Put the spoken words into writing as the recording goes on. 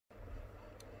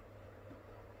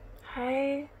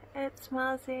Hey, it's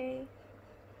Marzi.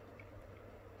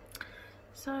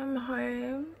 So I'm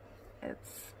home. It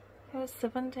was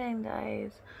 17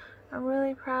 days. I'm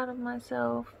really proud of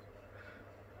myself.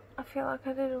 I feel like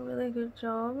I did a really good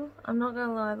job. I'm not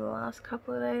gonna lie, the last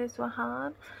couple of days were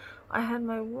hard. I had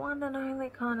my one and only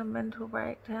kind of mental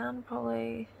breakdown,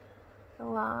 probably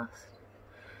the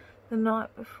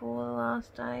night before the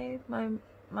last day, my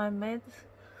meds.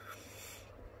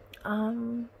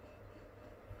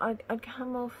 I'd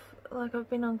come off, like, I've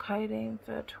been on codeine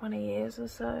for 20 years or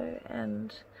so,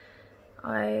 and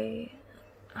I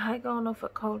had gone off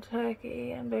at cold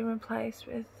turkey and been replaced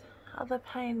with other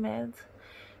pain meds,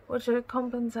 which are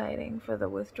compensating for the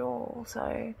withdrawal.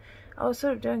 So I was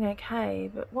sort of doing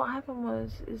okay, but what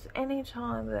happened is any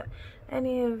time that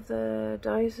any of the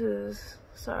doses,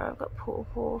 sorry, I've got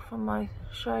paw from my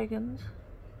Shoguns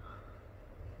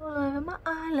all over my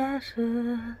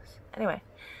eyelashes. Anyway,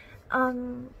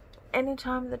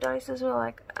 anytime the doses were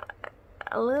like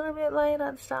a little bit late,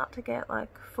 I'd start to get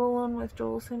like full-on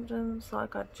withdrawal symptoms,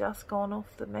 like I'd just gone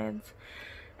off the meds,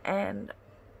 and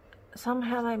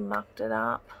somehow they mucked it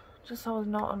up. Just I was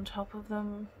not on top of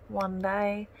them one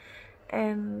day,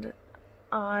 and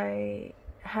I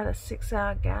had a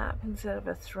 6-hour gap instead of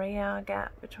a 3-hour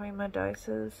gap between my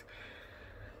doses.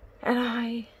 And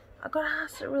I got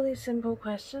asked a really simple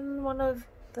question. One of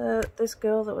this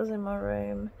girl that was in my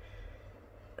room,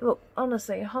 look,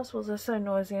 honestly, hospitals are so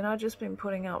noisy, and I've just been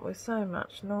putting up with so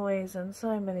much noise and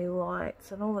so many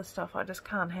lights and all the stuff I just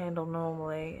can't handle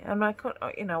normally. And I could,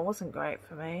 you know, it wasn't great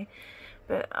for me,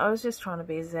 but I was just trying to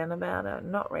be zen about it,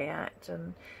 not react,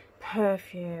 and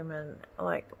perfume, and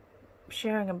like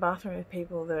sharing a bathroom with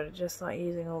people that are just like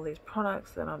using all these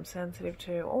products that I'm sensitive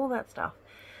to, all that stuff.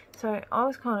 So I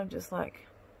was kind of just like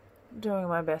doing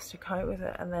my best to cope with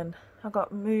it, and then I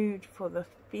got moved for the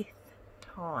 5th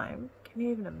time. Can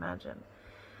you even imagine?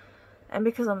 And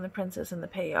because I'm the princess and the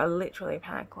pea, I literally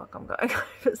pack like I'm going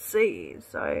overseas.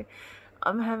 So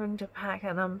I'm having to pack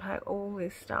and unpack all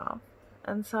this stuff.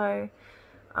 And so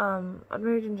I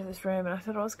moved into this room, and I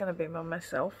thought I was going to be by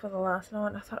myself for the last night.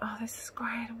 And I thought, oh, this is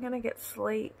great. I'm going to get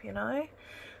sleep, you know.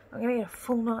 I'm going to get a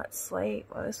full night's sleep.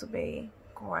 Well, this will be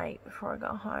great before I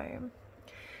go home.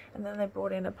 And then they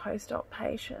brought in a post-op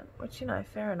patient, which, you know,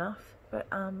 fair enough. But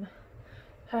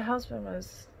her husband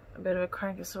was a bit of a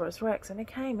Crankosaurus Rex, and he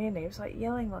came in, he was like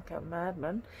yelling like a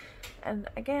madman, and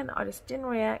again I just didn't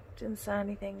react, didn't say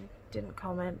anything, didn't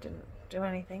comment, didn't do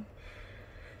anything.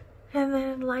 And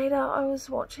then later I was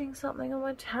watching something on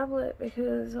my tablet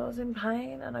because I was in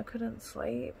pain and I couldn't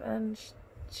sleep, and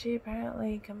she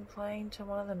apparently complained to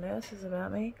one of the nurses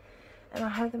about me, and I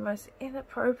had the most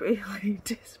inappropriately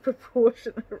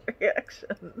disproportionate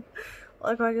reaction.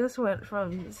 Like, I just went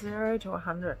from 0 to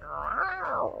 100,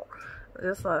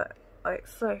 just like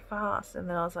so fast. And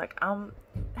then I was like,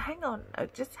 hang on,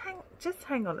 just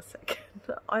hang on a second.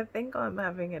 I think I'm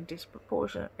having a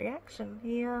disproportionate reaction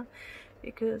here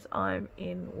because I'm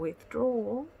in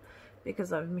withdrawal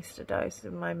because I've missed a dose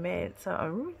of my med. So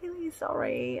I'm really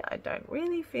sorry. I don't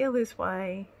really feel this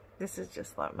way. This is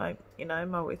just like my, you know,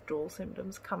 my withdrawal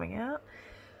symptoms coming out.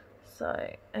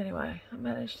 So anyway, I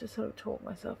managed to sort of talk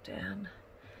myself down.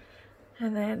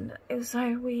 And then it was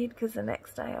so weird because the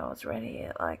next day I was ready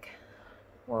at like,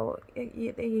 well, they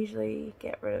usually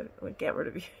get rid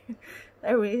of you.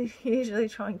 They would usually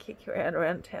try and kick you out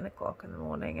around 10 o'clock in the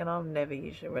morning, and I'm never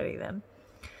usually ready then.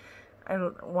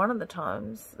 And one of the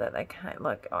times that they came,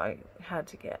 like I had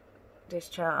to get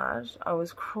discharged, I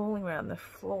was crawling around the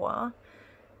floor,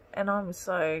 and I'm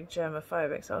so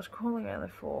germophobic, so I was crawling around the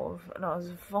floor and I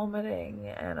was vomiting,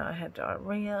 and I had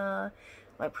diarrhea,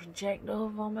 like projectile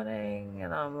vomiting,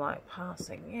 and I'm like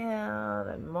passing out,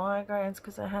 and migraines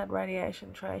because I had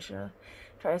radiation tracer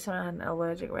and I had an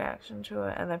allergic reaction to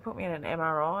it, and they put me in an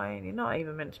MRI, and you're not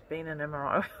even meant to be in an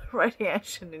MRI with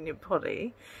radiation in your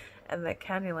body, and the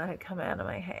cannula had come out of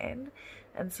my hand,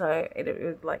 and so it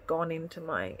had like gone into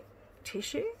my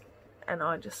tissue, and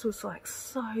I just was like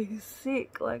so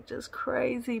sick, like just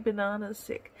crazy banana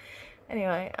sick.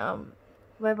 Anyway,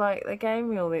 they gave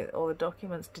me all the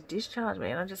documents to discharge me,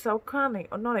 and I just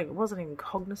wasn't even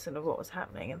cognizant of what was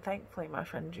happening. And thankfully my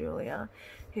friend Julia,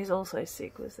 who's also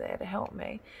sick, was there to help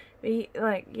me. But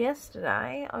like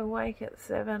yesterday, I wake at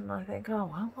 7 and I think,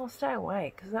 oh well, I'll stay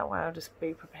awake because that way I'll just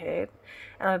be prepared.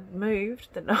 And I'd moved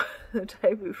the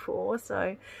day before,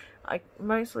 so I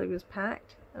mostly was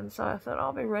packed, and so I thought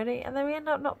I'll be ready. And then we end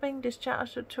up not being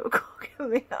discharged at 2 o'clock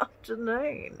in the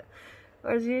afternoon,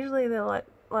 whereas usually they're like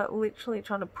literally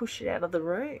trying to push it out of the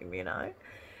room, you know.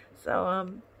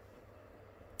 So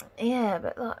yeah,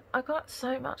 but like, I got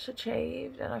so much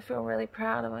achieved, and I feel really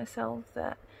proud of myself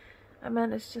that I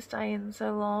managed to stay in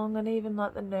so long, and even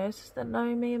like the nurses that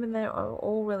know me, I mean, they're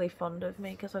all really fond of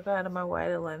me because I go out of my way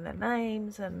to learn their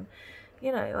names and,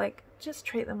 you know, like just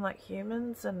treat them like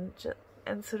humans and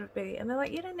sort of be, and they're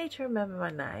like, you don't need to remember my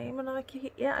name, and I'm like,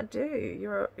 yeah, I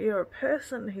do. You're a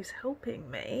person who's helping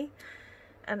me,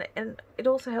 and it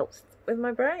also helps with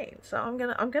my brain, so I'm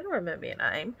gonna remember your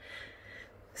name.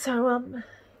 So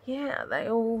yeah, they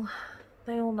all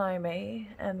know me,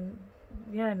 and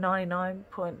yeah,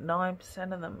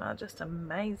 99.9% of them are just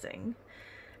amazing.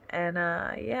 And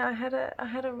yeah, I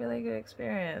had a really good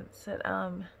experience. At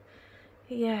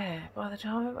yeah, by the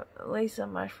time Lisa,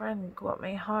 my friend, got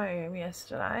me home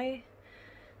yesterday,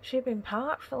 she'd been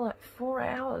parked for like 4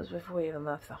 hours before we even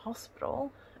left the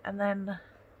hospital. And then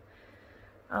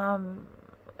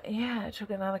yeah, it took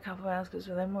another couple of hours because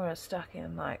then we were stuck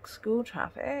in like school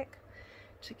traffic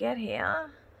to get here.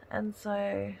 And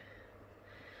so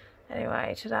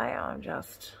anyway, today I've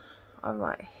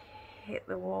like hit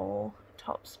the wall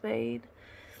top speed,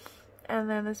 and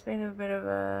then there's been a bit of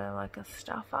a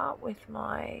stuff up with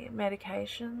my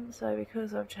medication. So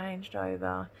because I've changed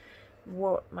over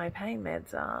what my pain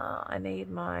meds are, I need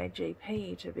my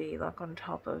GP to be like on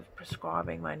top of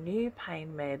prescribing my new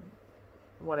pain med,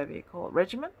 whatever you call it,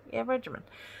 regimen. Yeah, regimen.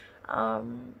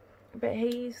 But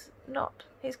he's not.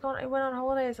 He went on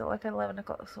holidays at like 11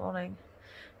 o'clock this morning.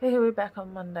 He'll be back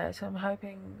on Monday, so I'm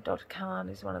hoping Dr. Khan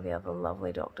is one of the other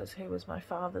lovely doctors who was my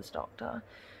father's doctor.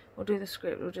 We'll do the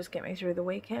script, will just get me through the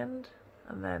weekend,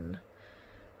 and then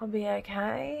I'll be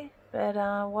okay. But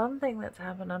one thing that's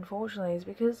happened, unfortunately, is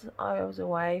because I was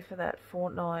away for that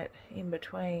fortnight in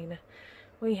between,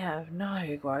 we have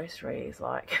no groceries,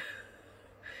 like...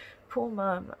 Poor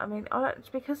mum. I mean, it's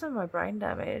because of my brain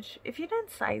damage. If you don't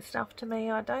say stuff to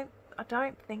me, I don't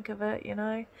think of it, you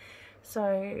know.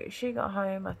 So she got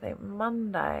home, I think,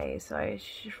 Monday. So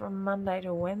from Monday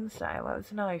to Wednesday, like,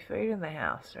 there's no food in the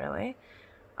house really,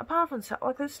 apart from stuff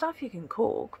like there's stuff you can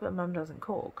cook, but mum doesn't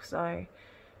cook. So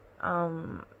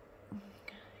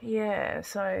yeah.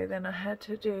 So then I had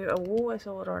to do a Woolworths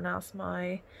order and ask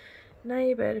my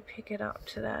neighbour to pick it up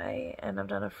today, and I've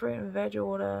done a fruit and veg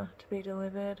order to be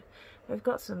delivered. We've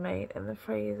got some meat in the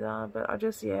freezer, but I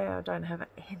don't have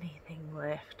anything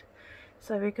left.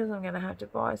 So because I'm going to have to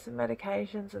buy some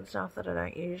medications and stuff that I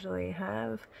don't usually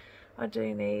have, I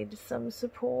do need some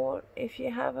support if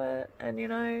you have it, and you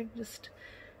know, just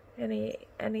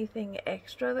anything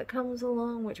extra that comes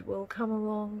along, which will come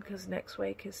along, because next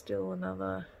week is still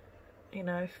another, you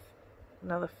know,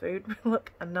 another food,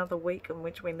 look, another week in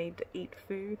which we need to eat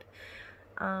food.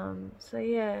 So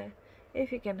yeah,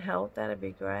 if you can help, that'd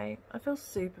be great. I feel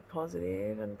super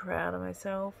positive and proud of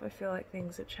myself. I feel like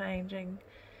things are changing.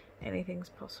 Anything's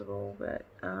possible, but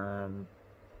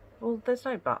well, there's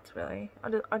no buts really.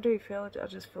 I do feel it. I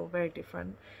just feel very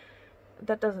different.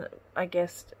 That doesn't, I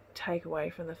guess, take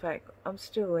away from the fact I'm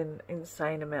still in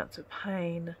insane amounts of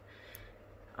pain.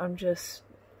 I'm just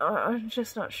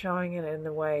not showing it in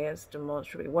the way as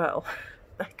demonstrably well.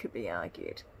 That could be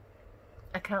argued.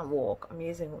 I can't walk.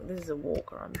 This is a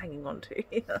walker I'm hanging on to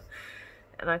here,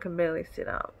 and I can barely sit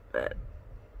up, but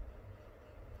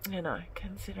you know,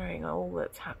 considering all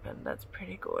that's happened, that's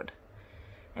pretty good.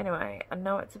 Anyway, I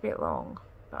know it's a bit long,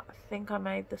 but I think I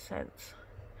made the sense.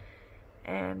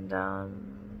 And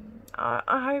I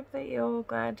hope that you're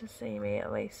glad to see me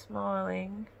at least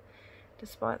smiling,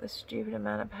 despite the stupid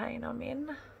amount of pain I'm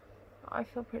in. I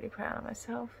feel pretty proud of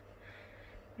myself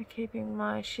for keeping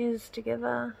my shiz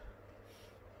together.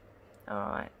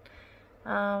 Alright.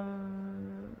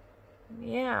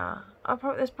 Yeah.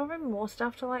 There's probably more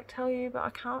stuff to like tell you, but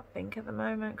I can't think at the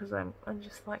moment because I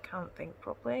just like can't think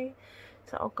properly.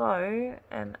 So I'll go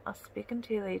and I'll speak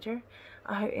to you later.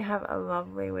 I hope you have a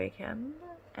lovely weekend,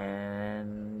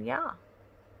 and yeah,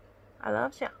 I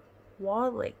love you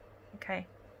wildly. Okay.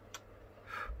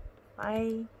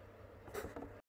 Bye.